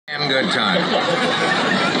damn good time.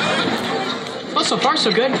 Well, so far,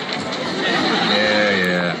 so good.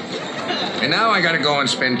 Yeah. And now I gotta go and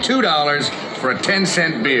spend $2 for a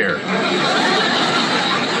 10-cent beer.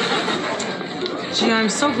 Gee, I'm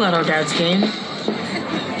so glad our dads came.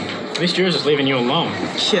 At least yours is leaving you alone.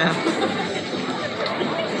 Yeah.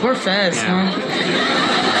 Poor Fez, huh?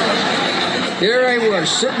 Here I was,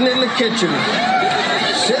 sitting in the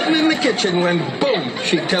kitchen when, boom,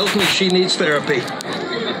 she tells me she needs therapy.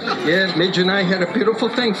 Yeah, Midge and I had a beautiful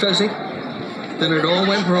thing, Fezzy. Then it all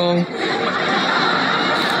went wrong.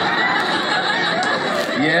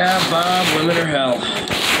 Yeah, Bob, women are hell.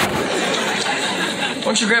 Why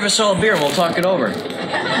don't you grab a solid beer and we'll talk it over?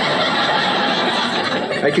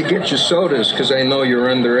 I could get you sodas because I know you're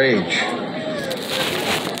underage.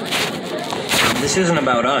 This isn't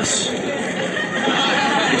about us.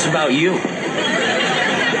 It's about you.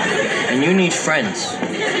 And you need friends.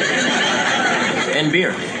 And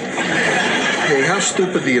beer. Hey, how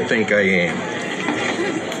stupid do you think I am?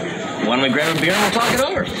 Why don't we grab a beer and we'll talk it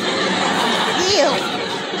over?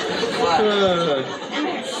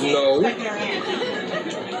 No.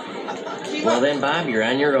 Well then, Bob, you're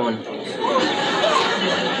on your own.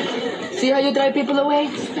 See how you drive people away?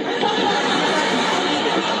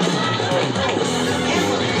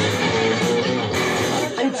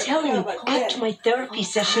 I'm telling you, after my therapy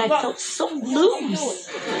session, I felt so loose.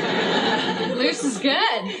 Loose is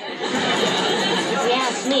good. If you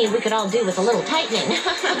ask me, we could all do with a little tightening.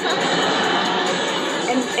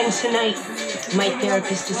 and tonight, my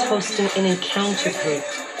therapist is hosting an encounter group.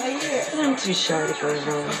 But I'm too shy to go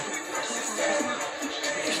alone.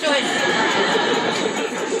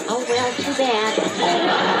 Oh, well, too bad.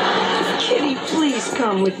 Kitty, please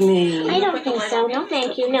come with me. I don't think so. No,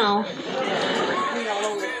 thank you. No.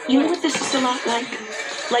 You know what this is a lot like?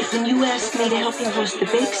 Like when you asked me to help you host the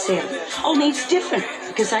bake sale. Only it's different,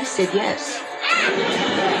 because I said yes.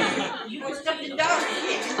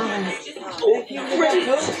 Oh, great.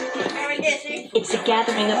 It's a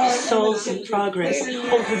gathering of souls in progress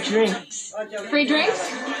over drinks. Free drinks?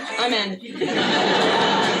 I'm in.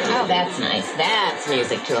 Oh, that's nice. That's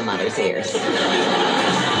music to a mother's ears.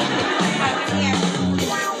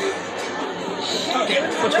 Okay,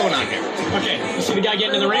 what's going on here? Okay, you see the guy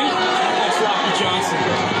getting in the ring? That's Rocky Johnson.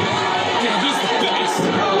 Man, he's the best.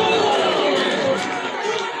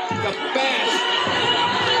 The best.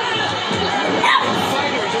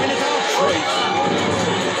 Fighters are in his own traits.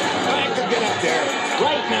 I could get up there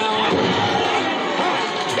right now.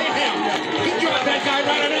 Damn! He dropped that guy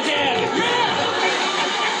right on his head.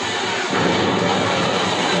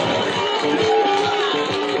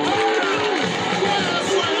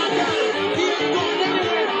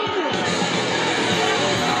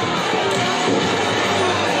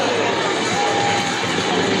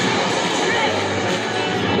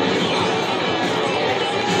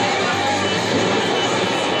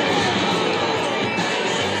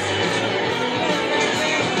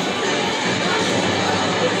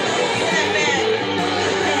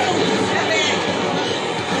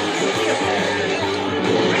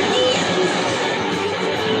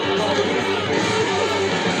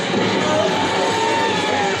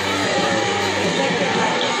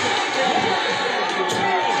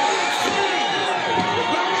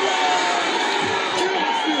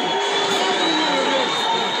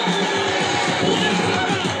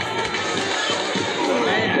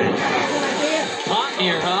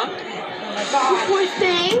 Poor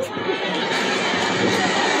thing. Is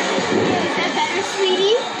that better,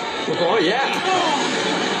 sweetie? Oh, yeah.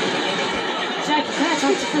 Jackie, can I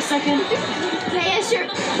talk to you for a second? Yeah, sure.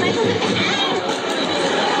 Michael,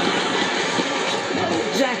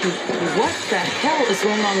 Jackie, what the hell is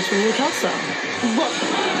going on between you and Kelso? look.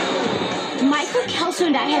 Michael, Kelso,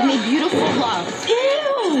 and I have made beautiful love.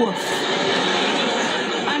 Ew!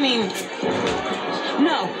 I mean,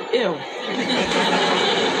 no, ew.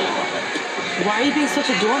 Why are you being such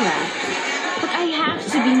a doormat? Look, I have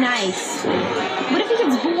to be nice. What if he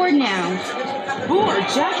gets bored now? Bored?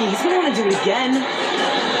 Jackie, he's gonna want to do it again.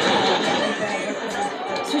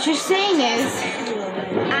 So what you're saying is,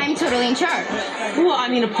 I'm totally in charge. Well, I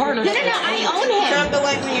mean, a partner. No, I own him.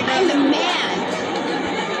 I'm the man.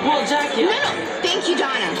 Well, Jackie. No. Thank you,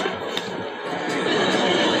 Donna.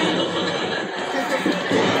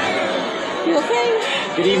 You okay?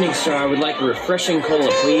 Good evening, sir. I would like a refreshing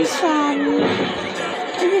cola, please. I'm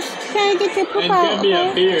just trying to get your poop out. And give me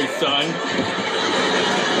a beer, son.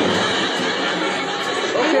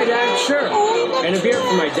 Okay, Dad, sure. And a beer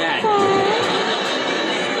for my dad.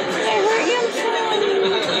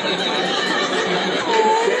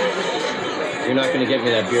 You're not going to get me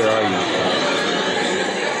that beer, are you?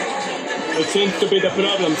 It seems to be the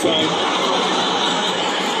problem, son.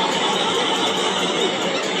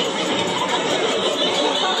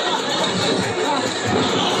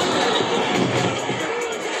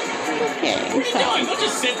 Okay, Don't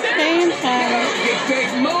just sit there. stay inside. You big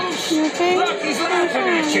moose. You okay? Look, he's laughing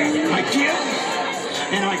at you. I give,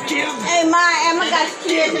 and I give. Hey, Ma, Emma got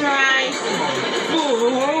tears in her eyes.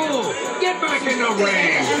 Whoa, get back in the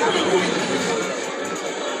ring.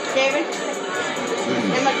 David,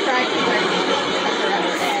 Emma tried to hurt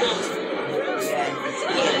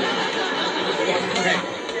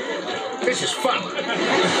This is fun. Hey,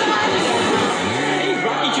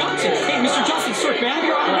 Rocky Johnson. Hey, Mr. Johnson, sir, may I have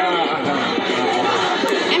your autograph?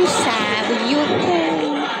 I'm sad. Are you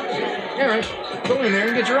okay? Eric, go in there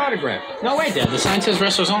and get your autograph. No, wait, Dad. The sign says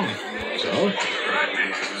wrestlers only. So?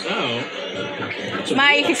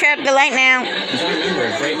 Ma, you can shut up the light now. I remember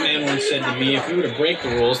a great man once said to me, if we were to break the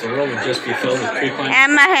rules, the world would just be filled with tree climbing.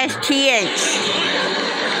 Emma has tears.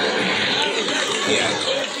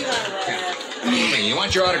 Hey, you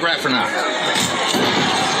want your autograph or not?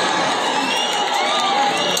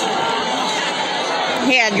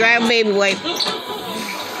 Here, dry baby wipe.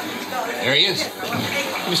 There he is.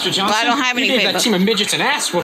 Mr. Johnson, Well, I don't have any you gave paper. that team of midgets an ass.